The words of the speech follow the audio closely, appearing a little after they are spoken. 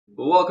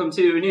Well, welcome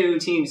to a new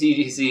Team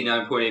CGC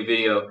 9.8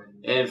 video,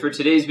 and for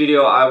today's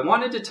video I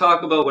wanted to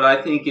talk about what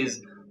I think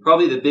is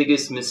probably the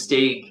biggest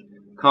mistake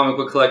comic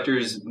book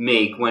collectors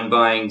make when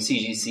buying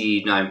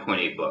CGC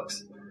 9.8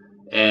 books.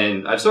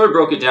 And I've sort of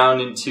broke it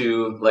down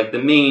into like the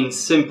main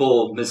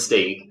simple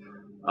mistake,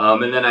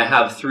 and then I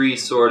have three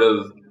sort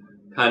of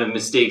kind of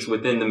mistakes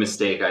within the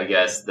mistake, I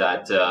guess,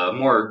 that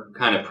more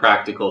kind of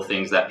practical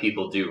things that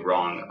people do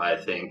wrong, I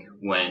think,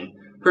 when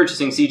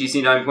purchasing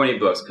CGC 9.8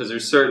 books, because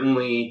there's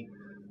certainly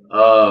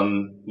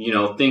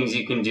things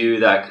you can do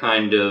that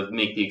kind of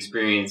make the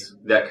experience,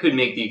 that could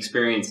make the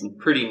experience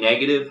pretty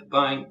negative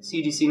buying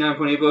CGC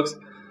 9.8 books.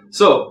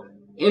 So,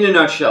 in a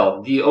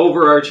nutshell, the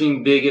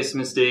overarching biggest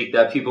mistake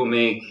that people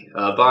make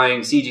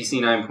buying CGC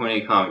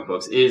 9.8 comic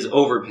books is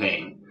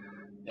overpaying.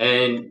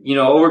 And,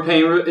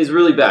 overpaying is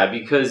really bad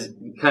because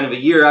kind of a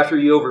year after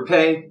you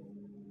overpay,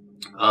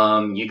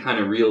 you kind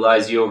of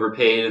realize you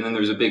overpaid, and then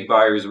there's a big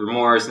buyer's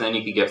remorse, and then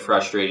you could get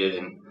frustrated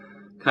and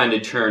kind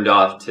of turned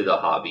off to the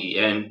hobby.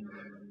 And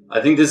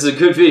I think this is a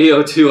good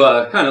video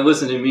to kind of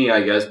listen to me,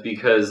 I guess,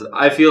 because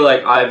I feel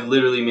like I've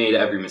literally made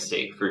every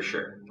mistake for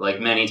sure, like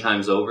many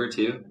times over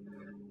too.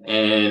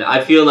 And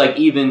I feel like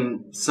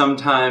even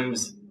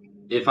sometimes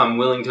if I'm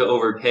willing to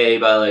overpay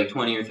by like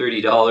 $20 or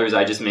 $30,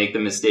 I just make the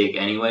mistake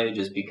anyway,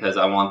 just because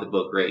I want the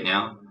book right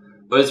now.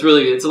 But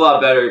it's a lot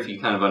better if you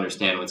kind of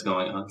understand what's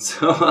going on.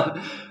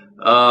 So,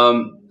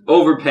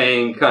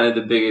 overpaying, kind of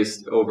the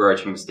biggest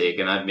overarching mistake,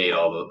 and I've made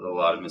a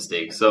lot of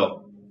mistakes.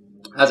 So,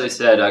 as I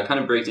said, I kind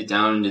of break it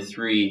down into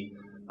three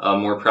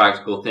more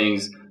practical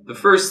things. The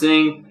first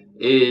thing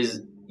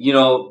is,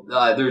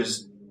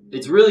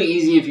 it's really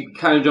easy if you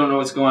kind of don't know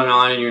what's going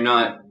on and you're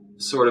not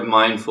sort of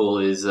mindful,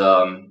 is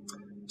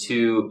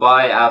to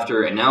buy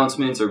after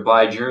announcements or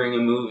buy during a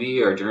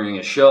movie or during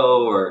a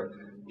show, or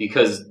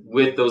because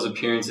with those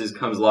appearances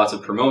comes lots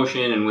of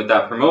promotion, and with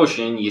that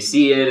promotion you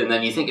see it and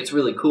then you think it's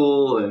really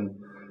cool. And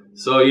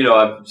so,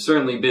 I've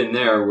certainly been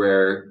there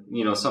where,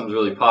 something's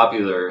really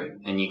popular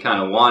and you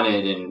kind of want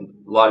it, and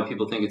a lot of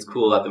people think it's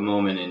cool at the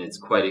moment and it's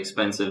quite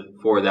expensive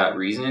for that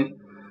reason.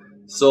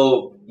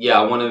 So,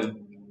 yeah, one of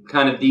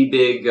kind of the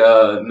big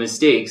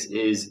mistakes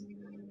is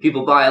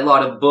people buy a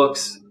lot of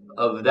books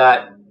of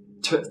that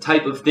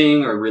type of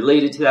thing or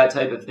related to that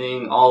type of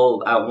thing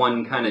all at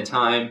one kind of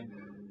time.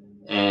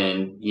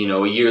 And,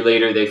 a year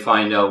later they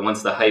find out,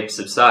 once the hype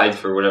subsides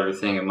for whatever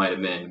thing it might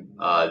have been,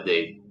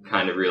 they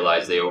kind of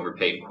realize they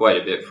overpaid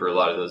quite a bit for a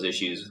lot of those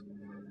issues.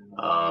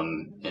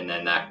 And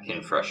then that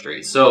can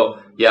frustrate. So,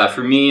 yeah,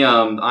 for me,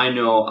 I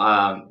know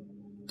I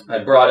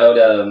brought out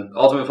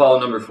Ultimate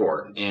Fallout number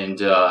 4. And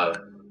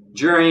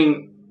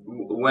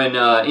when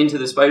Into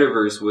the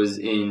Spider-Verse was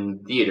in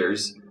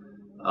theaters,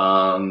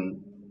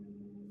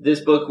 this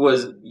book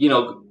was,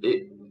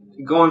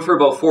 going for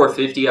about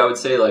 $450, I would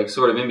say, like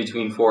sort of in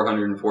between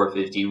 $400 and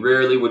 $450.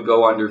 Rarely would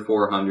go under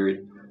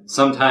 $400.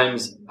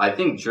 Sometimes, I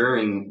think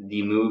during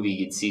the movie,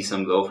 you'd see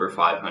some go for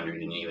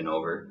 $500 and even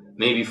over.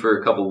 Maybe for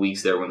a couple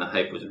weeks there when the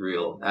hype was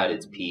real at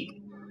its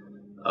peak.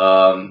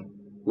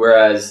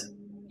 Whereas,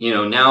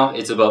 now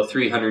it's about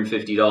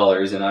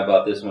 $350, and I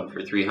bought this one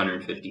for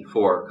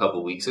 $354 a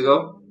couple weeks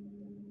ago.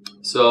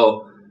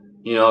 So,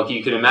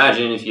 you can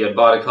imagine if you had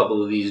bought a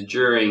couple of these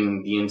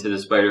during the Into the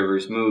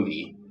Spider-Verse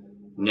movie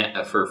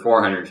for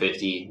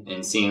 $450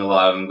 and seeing a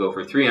lot of them go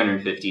for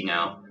 $350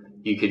 now,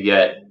 you could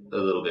get a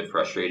little bit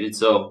frustrated.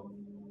 So,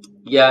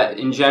 yeah,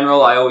 in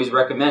general, I always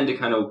recommend to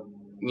kind of,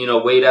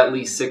 wait at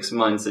least 6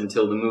 months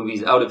until the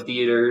movie's out of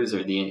theaters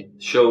or the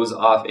show's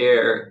off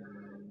air,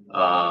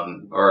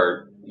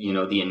 or,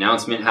 the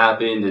announcement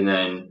happened, and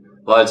then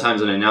a lot of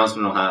times an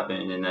announcement will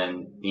happen, and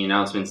then the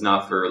announcement's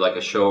not for like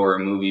a show or a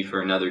movie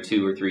for another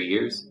 2 or 3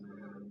 years.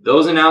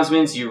 Those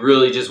announcements, you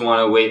really just want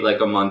to wait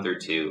like a month or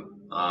two.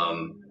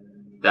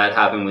 That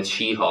happened with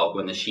She-Hulk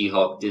when the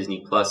She-Hulk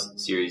Disney Plus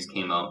series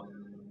came out.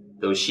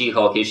 Those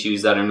She-Hulk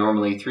issues that are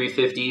normally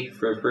 $350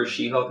 for first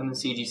She-Hulk in the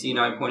CGC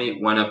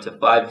 9.8 went up to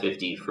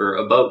 $550 for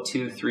about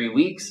 2-3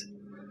 weeks.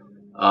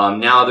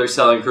 Now they're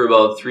selling for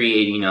about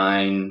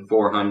 $389,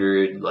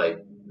 $400.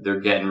 Like, they're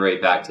getting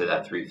right back to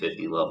that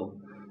 $350 level.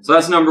 So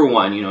that's number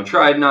one.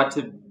 Try not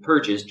to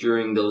purchase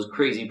during those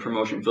crazy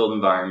promotion-filled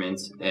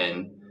environments,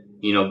 and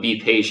be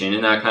patient.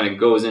 And that kind of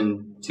goes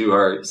into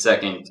our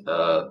second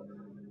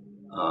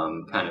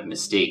kind of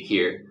mistake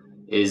here.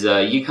 Is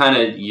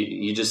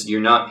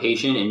you're not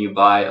patient and you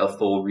buy a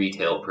full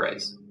retail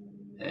price.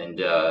 And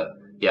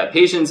yeah,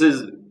 patience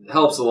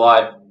helps a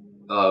lot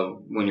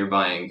when you're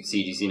buying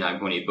CGC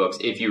 9.8 books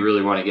if you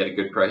really want to get a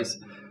good price.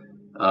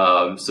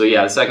 So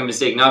yeah, the second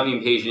mistake, not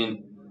being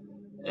patient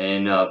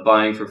and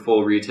buying for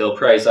full retail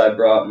price. I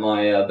brought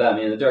my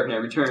Batman: The Dark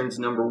Knight Returns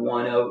number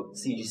 1 out,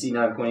 CGC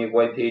 9.8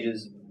 white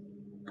pages,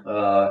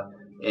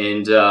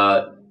 and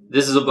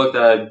this is a book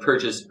that I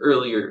purchased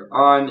earlier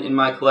on in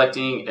my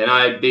collecting, and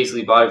I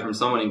basically bought it from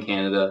someone in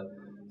Canada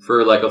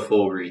for like a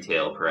full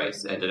retail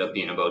price. Ended up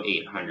being about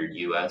 $800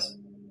 US,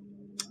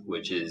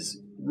 which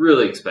is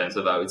really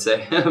expensive, I would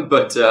say.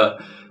 But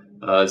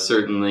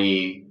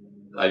certainly,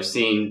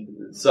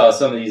 saw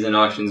some of these in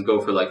auctions go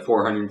for like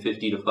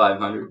 $450 to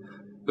 $500.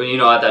 But, you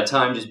know, at that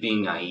time, just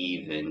being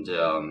naive and,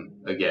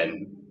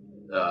 again,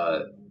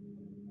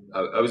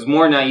 I was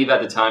more naive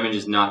at the time and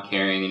just not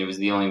caring, and it was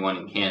the only one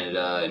in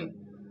Canada, and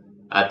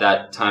at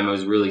that time I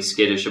was really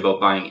skittish about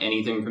buying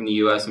anything from the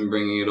US and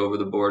bringing it over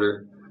the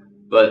border.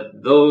 But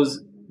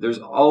there's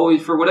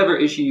always, for whatever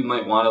issue you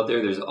might want out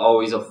there, there's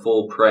always a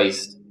full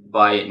priced,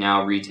 buy it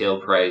now retail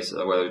price,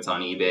 whether it's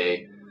on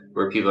eBay,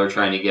 where people are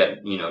trying to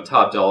get, you know,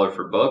 top dollar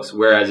for books.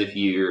 Whereas if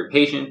you're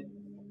patient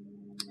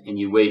and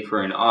you wait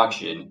for an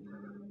auction,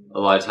 a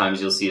lot of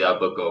times you'll see that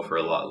book go for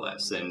a lot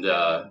less. And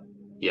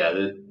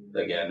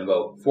again,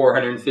 about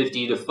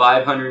 $450 to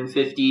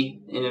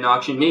 $550 in an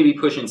auction, maybe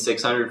pushing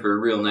 $600 for a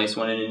real nice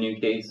one in a new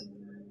case.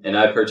 And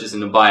I purchased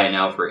and to buy it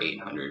now for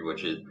 $800,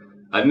 which is,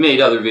 I've made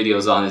other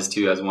videos on this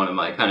too as one of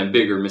my kind of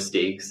bigger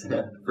mistakes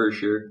for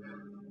sure.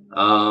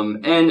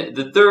 And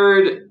the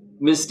third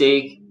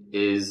mistake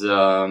is,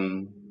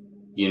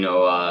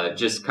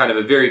 just kind of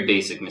a very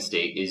basic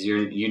mistake, is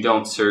you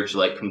don't search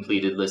like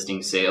completed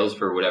listing sales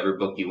for whatever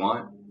book you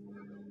want.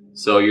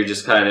 So you're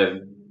just kind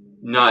of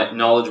not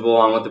knowledgeable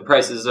on what the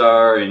prices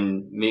are,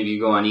 and maybe you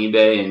go on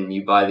eBay and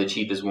you buy the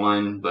cheapest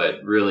one,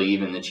 but really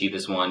even the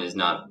cheapest one is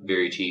not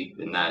very cheap,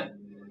 and that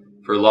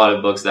for a lot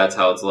of books that's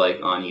how it's like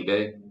on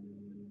eBay.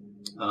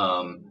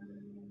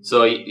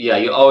 So yeah,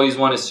 you always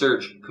want to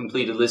search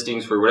completed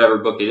listings for whatever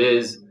book it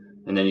is,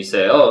 and then you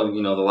say, oh,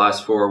 you know, the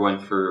last 4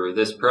 went for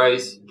this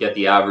price, get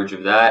the average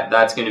of that.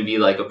 That's going to be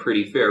like a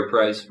pretty fair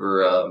price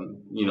for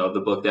you know,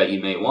 the book that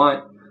you may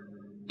want.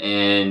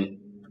 And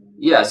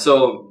yeah,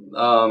 so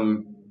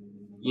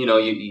you know,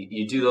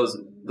 you do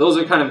those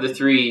are kind of the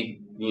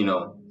 3, you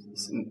know,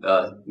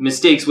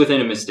 mistakes within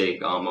a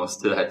mistake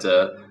almost,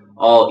 that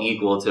all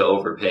equal to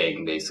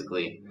overpaying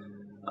basically.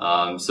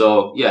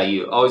 So yeah,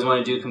 you always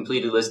want to do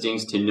completed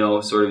listings to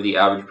know sort of the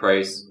average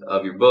price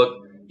of your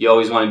book. You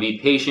always want to be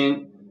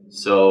patient.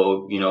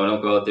 So, you know,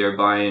 don't go out there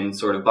buying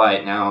sort of buy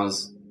it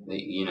nows.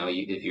 You know,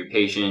 if you're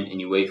patient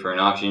and you wait for an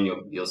auction,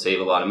 you'll save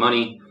a lot of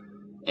money.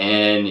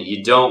 And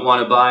you don't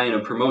want to buy in a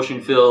promotion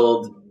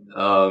filled,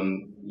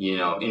 you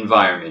know,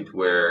 environment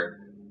where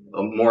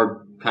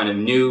more kind of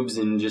noobs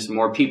and just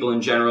more people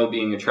in general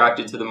being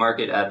attracted to the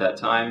market at that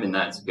time, and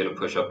that's going to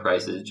push up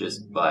prices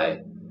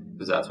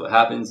because that's what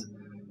happens.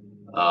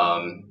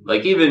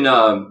 Like even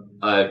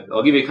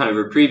I'll give you kind of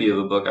a preview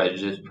of a book I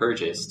just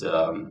purchased.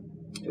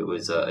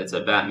 It's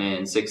a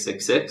Batman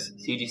 666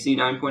 CGC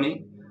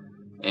 9.8,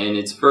 and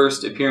its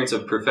first appearance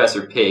of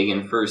Professor Pig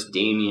and first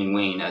Damian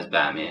Wayne as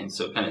Batman,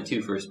 so kind of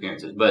 2 first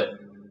appearances. But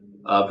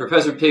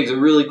Professor Pig's a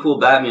really cool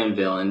Batman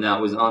villain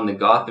that was on the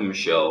Gotham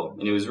show,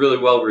 and it was really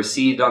well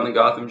received on the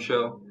Gotham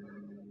show.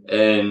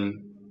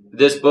 And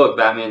this book,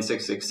 Batman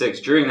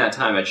 666, during that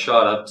time had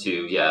shot up to,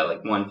 yeah,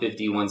 like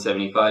 150,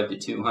 175 to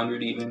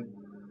 200 even.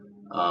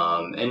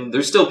 And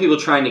there's still people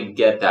trying to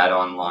get that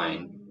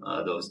online,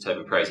 those type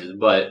of prices.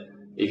 But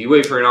if you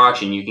wait for an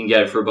auction, you can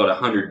get it for about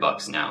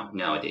 $100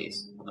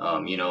 nowadays.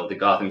 You know, the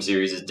Gotham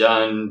series is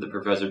done. The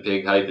Professor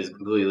Pig hype is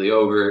completely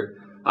over.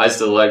 I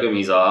still like him.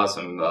 He's an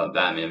awesome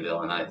Batman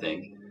villain, I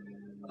think.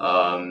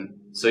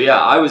 So yeah,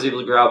 I was able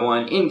to grab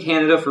one in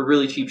Canada for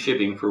really cheap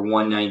shipping for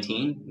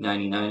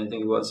 $119.99, I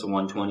think it was, so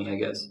 $120, I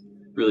guess.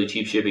 Really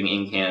cheap shipping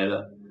in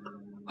Canada.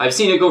 I've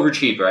seen it go for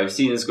cheaper. I've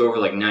seen this go for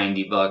like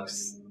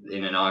 $90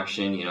 in an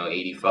auction, you know,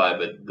 $85,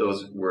 but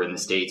those were in the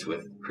States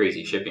with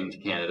crazy shipping to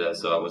Canada,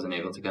 so I wasn't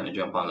able to kind of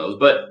jump on those.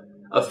 But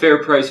a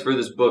fair price for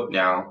this book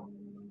now,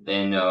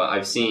 and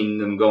I've seen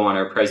them go on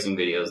our pricing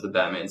videos, the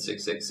Batman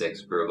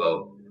 666, for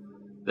about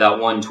that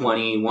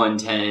 120,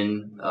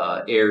 110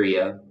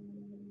 area.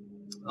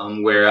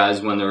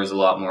 Whereas when there was a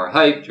lot more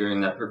hype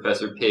during that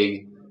Professor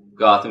Pig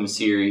Gotham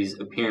series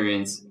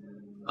appearance,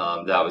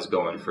 that was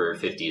going for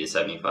 $50 to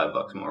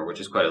 $75 more, which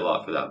is quite a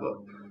lot for that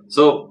book.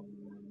 So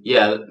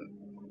yeah,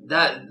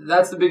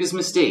 that's the biggest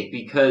mistake,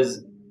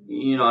 because,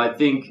 you know, I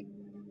think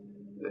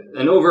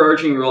an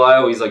overarching rule I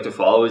always like to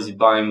follow is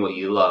buying what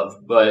you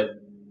love.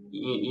 But,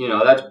 you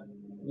know, that's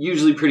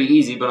usually pretty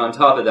easy. But on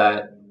top of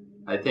that,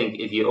 I think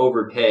if you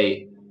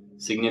overpay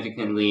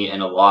significantly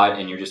and a lot,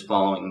 and you're just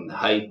following the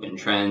hype and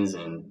trends,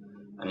 and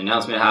an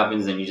announcement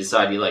happens and you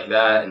decide you like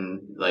that,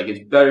 and like,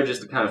 it's better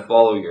just to kind of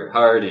follow your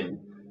heart and,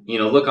 you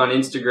know, look on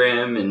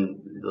Instagram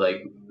and,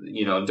 like,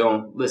 you know,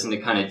 don't listen to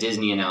kind of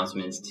Disney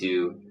announcements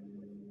to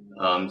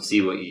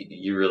see what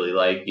you really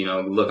like. You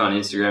know, look on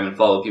Instagram and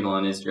follow people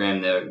on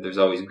Instagram. There's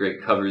always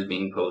great covers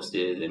being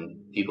posted and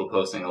people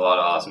posting a lot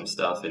of awesome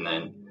stuff, and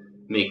then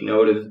make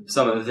note of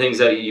some of the things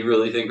that you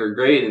really think are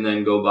great and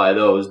then go buy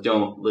those.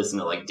 Don't listen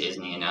to like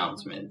Disney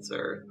announcements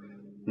or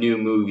new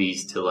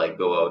movies to like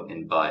go out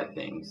and buy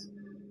things,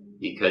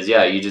 because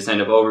yeah, you just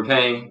end up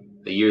overpaying.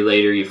 A year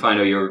later you find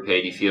out you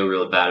overpaid, you feel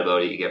really bad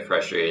about it, you get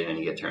frustrated, and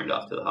you get turned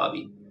off to the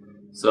hobby.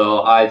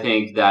 So I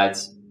think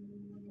that's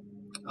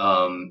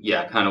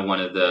yeah, kind of one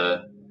of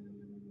the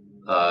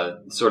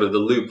sort of the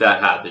loop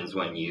that happens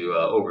when you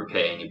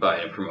overpay and you buy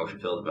in a promotion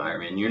filled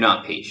environment and you're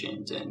not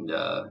patient, and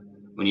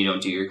when you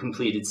don't do your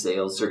completed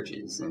sales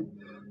searches. And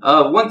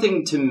one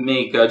thing to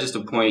make just a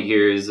point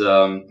here is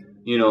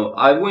you know,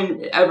 I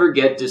wouldn't ever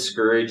get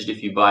discouraged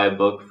if you buy a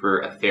book for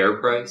a fair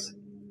price.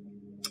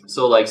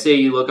 So like, say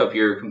you look up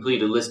your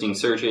completed listing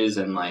searches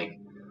and like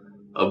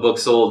a book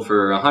sold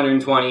for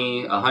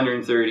 120,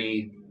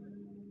 130,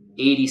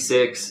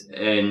 86,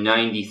 and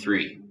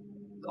 93,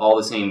 all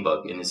the same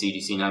book in the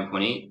CGC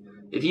 9.8.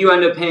 If you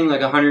end up paying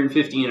like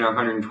 115 or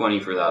 120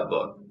 for that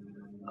book,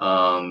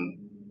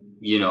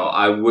 you know,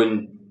 I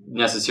wouldn't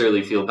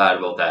necessarily feel bad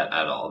about that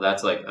at all.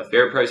 That's like a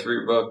fair price for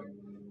your book.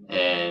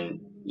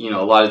 And, you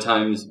know, a lot of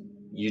times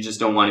you just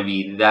don't want to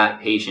be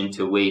that patient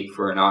to wait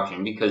for an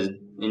auction, because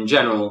in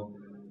general,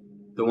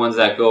 the ones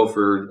that go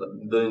for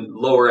the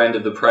lower end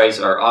of the price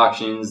are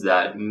auctions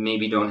that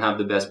maybe don't have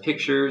the best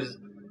pictures,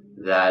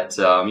 that,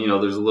 you know,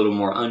 there's a little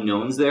more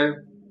unknowns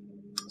there.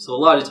 So a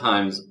lot of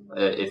times,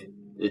 if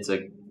it's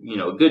a, you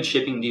know, a good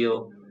shipping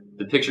deal,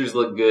 the pictures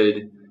look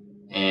good,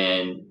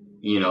 and,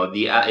 you know,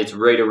 it's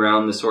right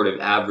around the sort of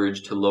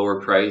average to lower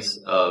price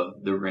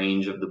of the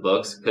range of the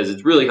books, because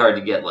it's really hard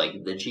to get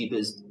like the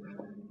cheapest,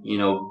 you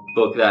know,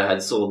 book that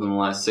had sold in the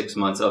last 6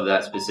 months of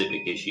that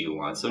specific issue you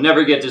want. So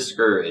never get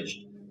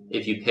discouraged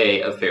if you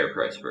pay a fair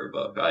price for a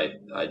book.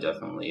 I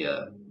definitely,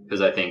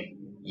 because I think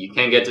you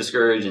can get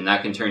discouraged and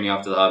that can turn you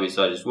off to the hobby.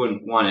 So I just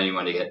wouldn't want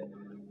anyone to get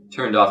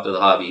turned off to the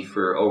hobby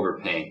for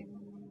overpaying.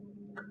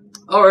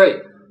 All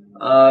right.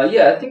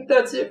 Yeah, I think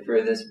that's it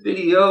for this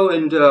video.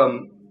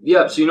 And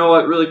yeah, so you know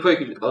what, really quick,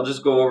 I'll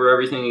just go over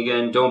everything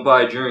again. Don't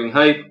buy during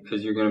hype,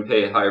 because you're going to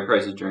pay higher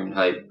prices during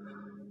hype.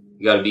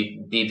 You got to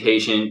be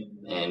patient,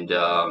 and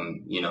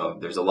you know,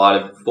 there's a lot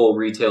of full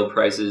retail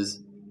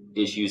prices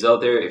issues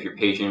out there. If you're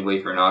patient,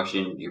 wait for an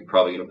auction, you're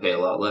probably going to pay a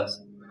lot less.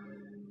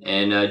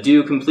 And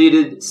do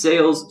completed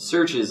sales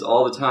searches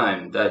all the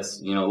time. That's,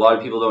 you know, a lot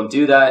of people don't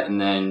do that, and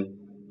then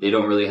they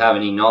don't really have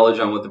any knowledge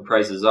on what the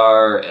prices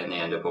are, and they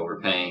end up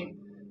overpaying.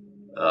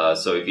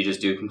 So if you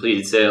just do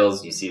completed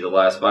sales, you see the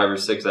last 5 or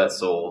 6 that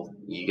sold,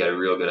 you get a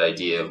real good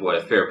idea of what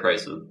a fair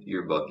price of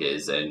your book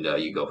is, and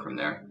you go from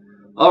there.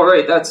 All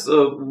right, that's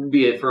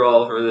be it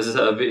for this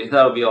video.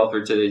 That'll be all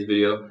for today's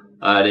video.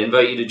 I'd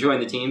invite you to join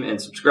the team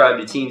and subscribe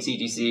to Team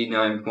CGC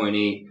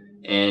 9.8,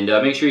 and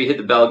make sure you hit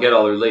the bell, get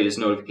all our latest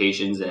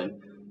notifications,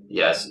 and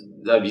yes,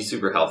 that'd be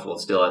super helpful.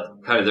 It's still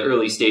at kind of the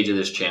early stage of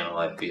this channel,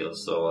 I feel.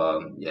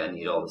 So yeah, I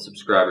need all the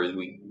subscribers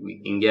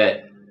we can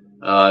get.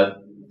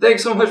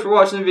 Thanks so much for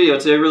watching the video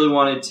today. I really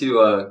wanted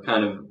to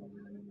kind of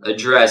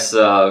address,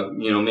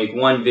 you know, make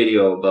one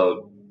video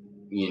about,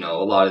 you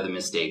know, a lot of the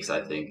mistakes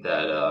I think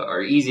that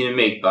are easy to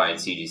make buying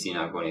CGC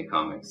 9.8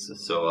 comics.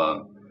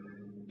 So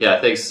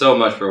yeah, thanks so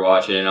much for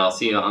watching, and I'll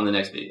see you on the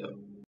next video.